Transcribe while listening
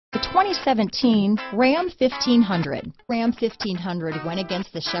2017 Ram 1500. Ram 1500 went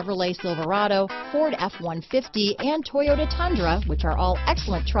against the Chevrolet Silverado, Ford F-150, and Toyota Tundra, which are all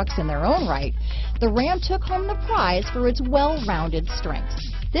excellent trucks in their own right. The Ram took home the prize for its well-rounded strengths.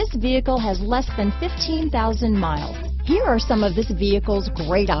 This vehicle has less than 15,000 miles. Here are some of this vehicle's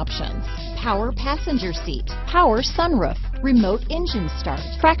great options: power passenger seat, power sunroof, remote engine start,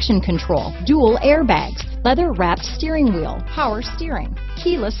 traction control, dual airbags, leather-wrapped steering wheel, power steering,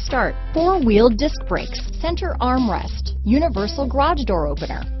 keyless start, four-wheel disc brakes, center armrest, universal garage door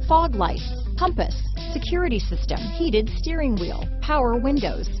opener, fog lights, compass, security system, heated steering wheel, power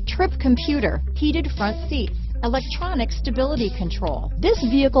windows, trip computer, heated front seats, electronic stability control. This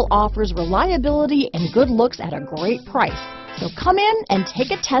vehicle offers reliability and good looks at a great price. So come in and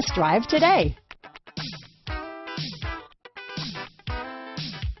take a test drive today.